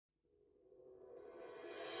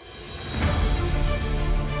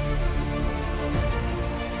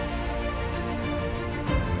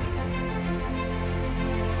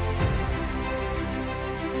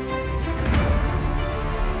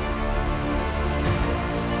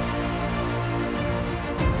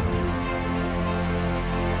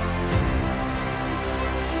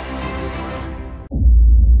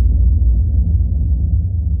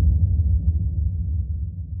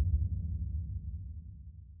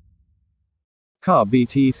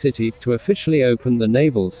Cavite City, to officially open the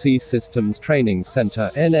Naval Sea Systems Training Center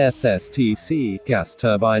NSSTC Gas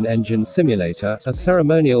Turbine Engine Simulator. A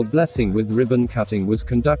ceremonial blessing with ribbon cutting was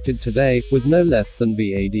conducted today, with no less than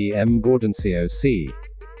VADM GAUDENCIO C.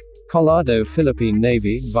 COLLADO Philippine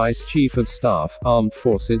Navy Vice Chief of Staff, Armed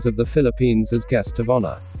Forces of the Philippines as guest of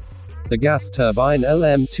honor. The gas turbine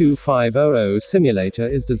LM2500 simulator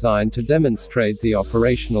is designed to demonstrate the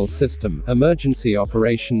operational system, emergency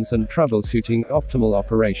operations and troubleshooting, optimal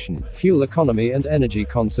operation, fuel economy and energy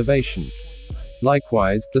conservation.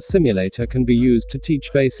 Likewise, the simulator can be used to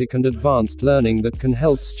teach basic and advanced learning that can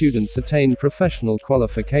help students attain professional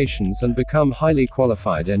qualifications and become highly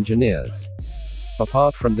qualified engineers.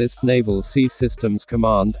 Apart from this, Naval Sea Systems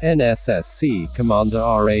Command NSSC Commander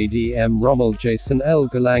RADM ROMMEL Jason L.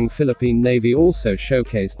 GALANG Philippine Navy also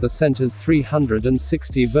showcased the center's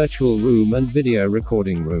 360 virtual room and video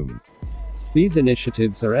recording room. These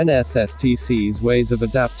initiatives are NSSTC's ways of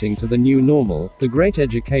adapting to the new normal, the great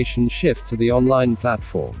education shift to the online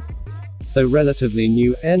platform. Though relatively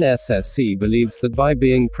new, NSSC believes that by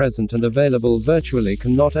being present and available virtually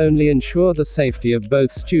can not only ensure the safety of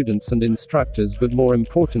both students and instructors but more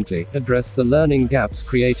importantly, address the learning gaps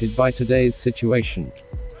created by today's situation.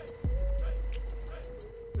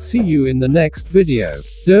 See you in the next video.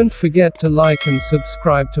 Don't forget to like and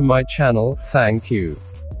subscribe to my channel. Thank you.